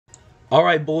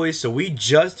Alright boys, so we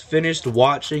just finished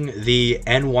watching the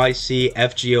NYC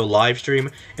FGO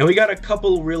livestream, and we got a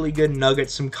couple really good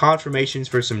nuggets, some confirmations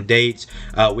for some dates.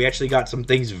 We actually got some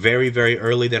things very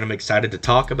early that I'm excited to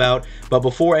talk about, but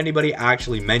before anybody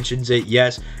actually mentions it,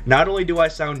 yes, not only do I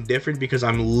sound different because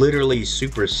I'm literally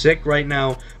super sick right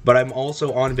now, but I'm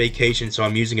also on vacation, so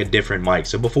I'm using a different mic.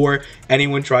 So before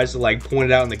anyone tries to like point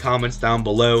it out in the comments down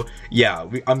below, yeah,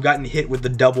 I'm getting hit with the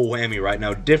double whammy right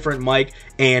now, different mic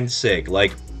and sick.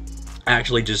 Like,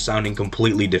 actually just sounding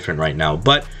completely different right now.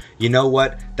 But you know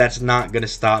what? That's not gonna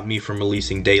stop me from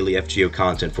releasing daily FGO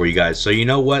content for you guys. So you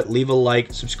know what? Leave a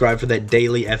like, subscribe for that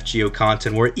daily FGO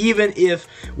content, where even if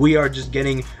we are just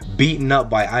getting beaten up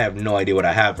by, I have no idea what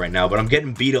I have right now, but I'm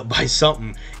getting beat up by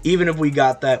something. Even if we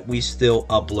got that, we still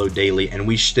upload daily, and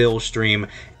we still stream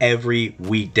every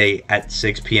weekday at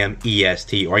 6 p.m.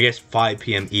 EST, or I guess 5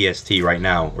 p.m. EST right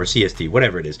now, or CST,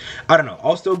 whatever it is. I don't know.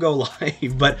 I'll still go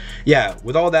live, but yeah,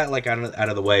 with all that like out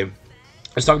of the way,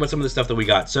 let's talk about some of the stuff that we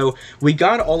got. So we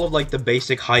got all of like the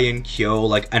basic high-end Kyo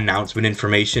like announcement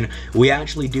information. We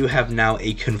actually do have now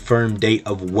a confirmed date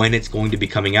of when it's going to be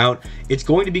coming out. It's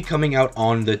going to be coming out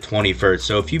on the 21st.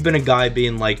 So if you've been a guy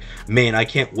being like, man, I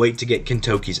can't wait to get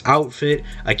Kentoki's outfit,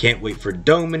 I can't wait for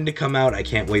Doman to come out, I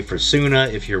can't wait for Suna,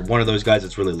 if you're one of those guys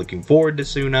that's really looking forward to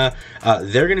Suna,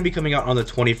 they're going to be coming out on the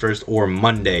 21st or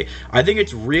Monday. I think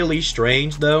it's really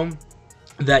strange though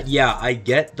that, yeah, I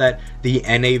get that the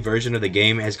NA version of the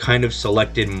game has kind of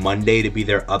selected Monday to be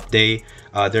their update.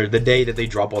 They're the day that they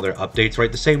drop all their updates,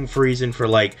 right? The same reason for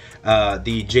like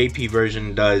the JP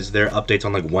version does their updates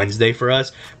on like Wednesday for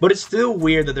us. But it's still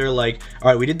weird that they're like, all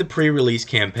right, we did the pre-release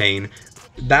campaign,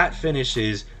 that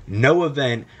finishes, no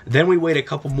event, then we wait a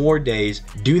couple more days,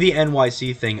 do the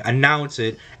NYC thing, announce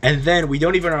it, and then we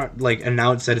don't even like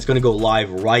announce that it's going to go live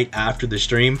right after the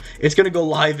stream. It's going to go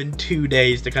live in 2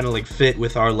 days to kind of like fit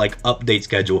with our like update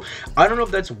schedule. I don't know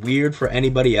if that's weird for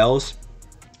anybody else.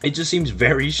 It just seems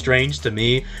very strange to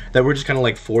me that we're just kind of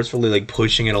like forcefully like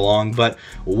pushing it along, but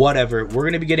whatever. We're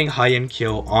going to be getting high-end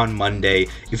Kill on Monday.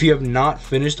 If you have not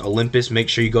finished Olympus, make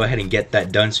sure you go ahead and get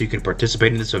that done so you can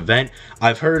participate in this event.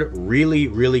 I've heard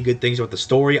really good things about the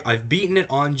story. I've beaten it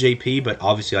on JP, but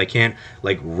obviously I can't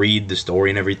like read the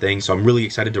story and everything, so I'm really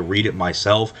excited to read it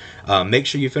myself. Make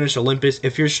sure you finish Olympus.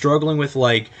 If you're struggling with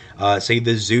like, say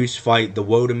the Zeus fight, the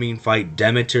Wotamine fight,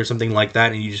 Demeter, something like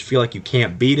that, and you just feel like you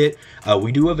can't beat it,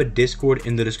 we do have a Discord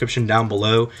in the description down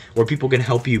below where people can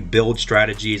help you build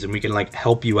strategies, and we can like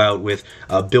help you out with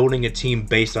building a team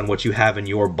based on what you have in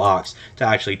your box to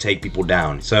actually take people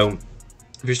down. So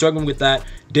if you're struggling with that,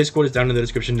 Discord is down in the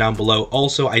description down below.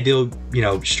 Also, I do, you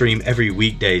know, stream every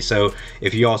weekday, so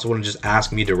if you also want to just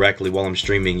ask me directly while I'm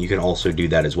streaming, you can also do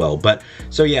that as well. But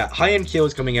so yeah, high-end Kill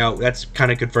is coming out. That's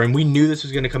kind of confirmed. We knew this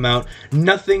was going to come out.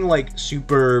 Nothing like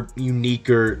super unique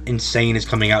or insane is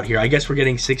coming out here. I guess we're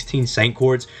getting 16 Saint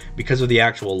Quartz because of the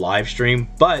actual live stream,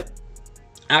 but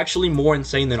actually more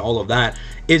insane than all of that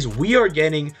is we are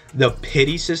getting the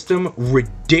pity system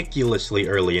ridiculously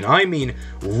early, and I mean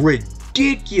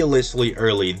ridiculously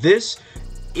early. This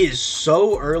is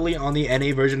so early on the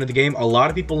NA version of the game. A lot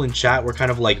of people in chat were kind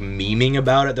of like memeing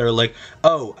about it. They're like,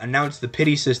 oh, announce the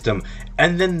pity system,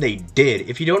 and then they did.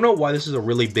 If you don't know why this is a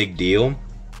really big deal,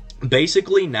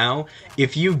 basically now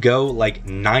if you go like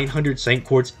 900 Saint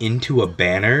Quartz into a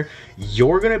banner,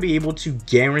 you're gonna be able to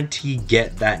guarantee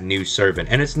get that new servant.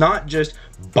 And it's not just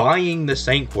buying the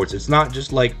Saint Quartz, it's not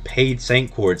just like paid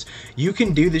Saint Quartz. You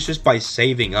can do this just by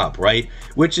saving up, right?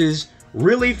 Which is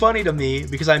really funny to me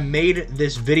because I made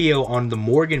this video on the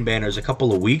Morgan banners a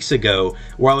couple of weeks ago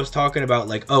where I was talking about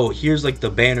like, oh, here's like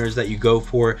the banners that you go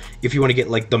for if you want to get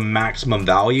like the maximum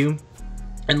value.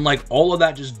 And like all of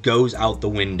that just goes out the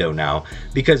window now,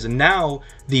 because now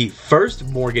the first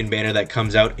Morgan banner that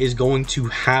comes out is going to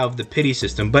have the pity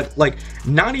system. But like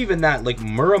not even that, like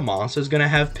Muramasa is going to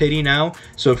have pity now.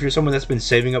 So if you're someone that's been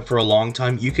saving up for a long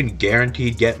time, you can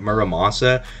guaranteed get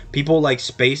Muramasa. People like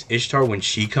Space Ishtar, when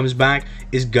she comes back,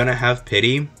 is going to have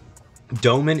pity.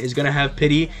 Doman is going to have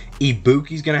pity,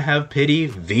 Ibuki's going to have pity,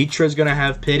 Vitra's going to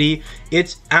have pity.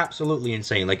 It's absolutely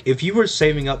insane. Like, if you were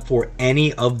saving up for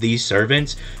any of these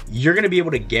servants, you're going to be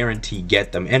able to guarantee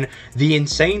get them. And the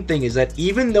insane thing is that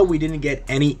even though we didn't get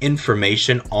any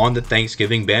information on the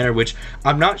Thanksgiving banner, which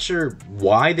I'm not sure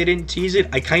why they didn't tease it,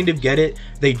 I kind of get it.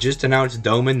 They just announced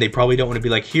Doman. They probably don't want to be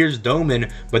like, here's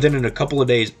Doman, but then in a couple of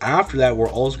days after that, we're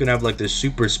also going to have like this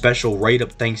super special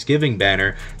rate-up Thanksgiving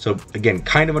banner. So again,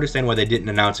 kind of understand why they didn't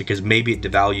announce it, because maybe it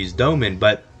devalues Doman,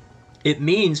 but It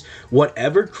means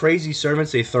whatever crazy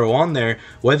servants they throw on there,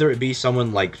 whether it be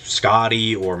someone like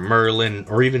Scotty or Merlin,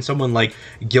 or even someone like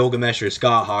Gilgamesh or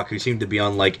Scott Hawk, who seem to be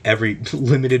on like every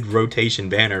limited rotation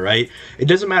banner, right? It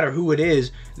doesn't matter who it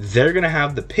is, they're going to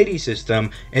have the pity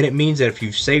system, and it means that if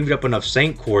you've saved up enough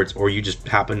Saint Quartz, or you just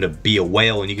happen to be a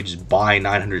whale and you can just buy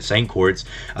 900 Saint Quartz,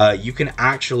 you can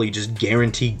actually just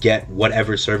guarantee get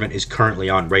whatever servant is currently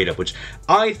on rate up, which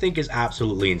I think is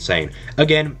absolutely insane.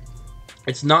 Again,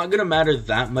 it's not going to matter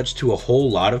that much to a whole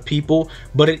lot of people,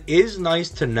 but it is nice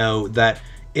to know that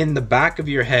in the back of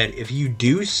your head, if you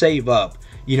do save up,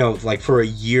 you know, like for a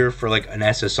year for like an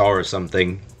SSR or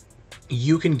something,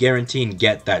 you can guarantee and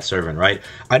get that servant, right?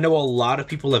 I know a lot of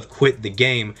people have quit the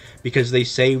game because they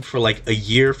saved for like a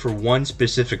year for one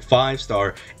specific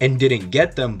 5-star and didn't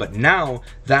get them, but now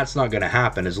that's not going to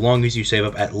happen as long as you save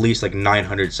up at least like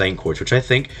 900 Saint Quartz, which I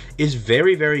think is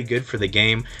very, very good for the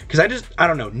game, because I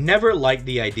don't know, never liked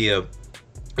the idea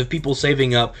of people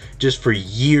saving up just for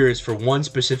years for one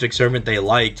specific servant they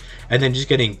liked and then just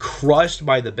getting crushed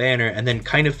by the banner and then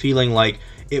kind of feeling like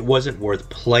it wasn't worth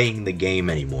playing the game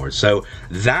anymore. So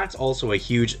that's also a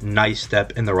huge, nice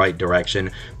step in the right direction.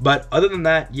 But other than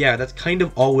that, yeah, that's kind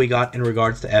of all we got in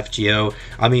regards to FGO.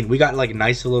 I mean, we got like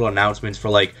nice little announcements for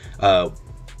like,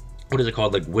 what is it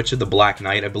called? Like Witch of the Black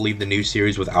Knight, I believe, the new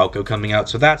series with Alco coming out.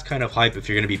 So that's kind of hype if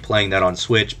you're going to be playing that on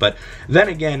Switch. But then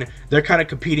again, they're kind of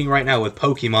competing right now with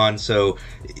Pokemon. So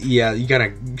yeah, you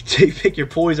gotta pick your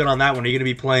poison on that one. Are you going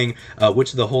to be playing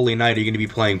Witch of the Holy Knight? Or are you going to be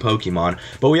playing Pokemon?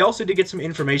 But we also did get some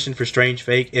information for Strange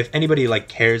Fake. If anybody like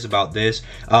cares about this,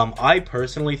 I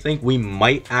personally think we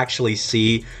might actually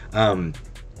see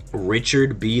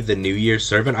Richard be the New Year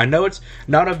servant. I know it's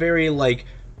not a very like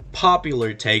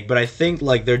popular take, but I think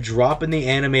like they're dropping the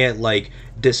anime at like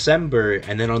December,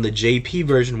 and then on the JP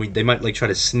version they might like try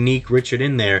to sneak Richard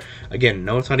in there. Again,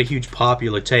 no, it's not a huge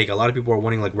popular take. A lot of people are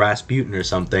wanting like Rasputin or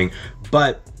something,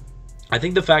 but I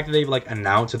think the fact that they've like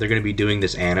announced that they're going to be doing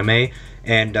this anime,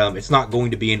 and it's not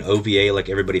going to be an OVA like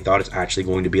everybody thought, it's actually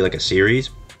going to be like a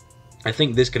series. I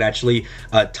think this could actually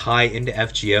tie into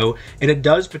FGO, and it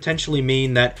does potentially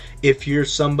mean that if you're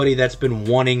somebody that's been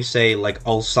wanting, say, like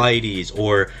Alcides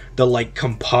or the like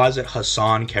composite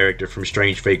Hassan character from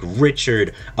Strange Fake,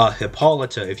 Richard,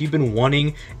 Hippolyta, if you've been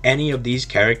wanting any of these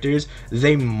characters,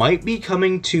 they might be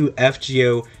coming to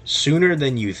FGO sooner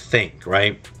than you think,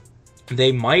 right?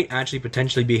 They might actually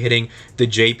potentially be hitting the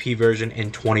JP version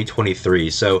in 2023.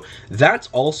 So that's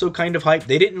also kind of hype.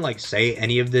 They didn't like say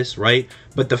any of this, right?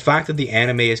 But the fact that the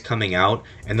anime is coming out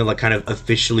and they're like kind of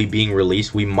officially being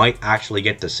released, we might actually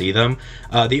get to see them.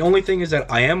 The only thing is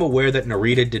that I am aware that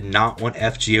Narita did not want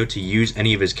FGO to use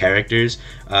any of his characters.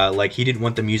 Like he didn't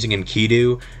want them using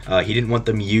Enkidu. He didn't want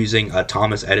them using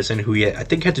Thomas Edison, who he I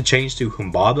think had to change to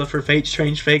Humbaba for Fate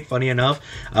Strange Fake, funny enough,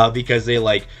 because they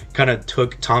like kind of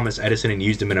took Thomas Edison and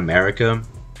used him in America.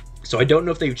 So I don't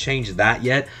know if they've changed that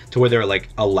yet to where they're like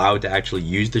allowed to actually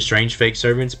use the Strange Fake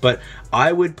servants, but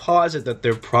I would posit that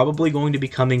they're probably going to be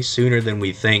coming sooner than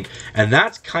we think, and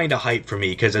that's kind of hype for me,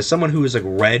 because as someone who has like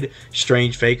read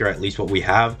Strange Fake, or at least what we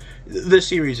have, the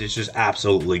series is just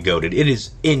absolutely goated. It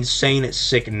is insane,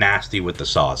 sick, nasty with the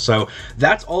sauce. So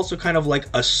that's also kind of like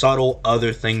a subtle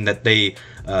other thing that they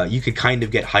you could kind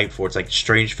of get hyped for. It's like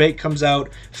Strange Fate comes out,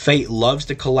 Fate loves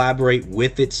to collaborate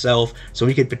with itself, so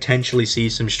we could potentially see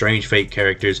some Strange Fate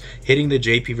characters hitting the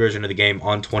JP version of the game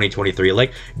on 2023.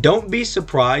 Like, don't be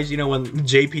surprised, you know, when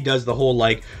JP does the whole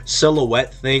like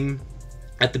silhouette thing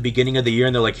at the beginning of the year,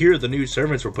 and they're like, here are the new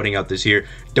servants we're putting out this year.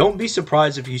 Don't be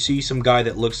surprised if you see some guy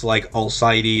that looks like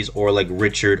Alcides or like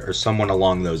Richard or someone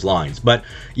along those lines. But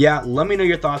yeah, let me know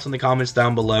your thoughts in the comments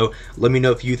down below. Let me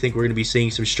know if you think we're going to be seeing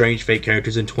some Strange Fate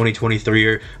characters in 2023,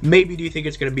 or maybe do you think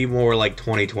it's going to be more like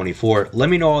 2024? Let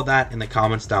me know all that in the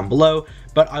comments down below,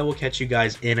 but I will catch you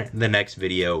guys in the next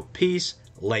video. Peace,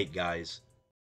 late guys.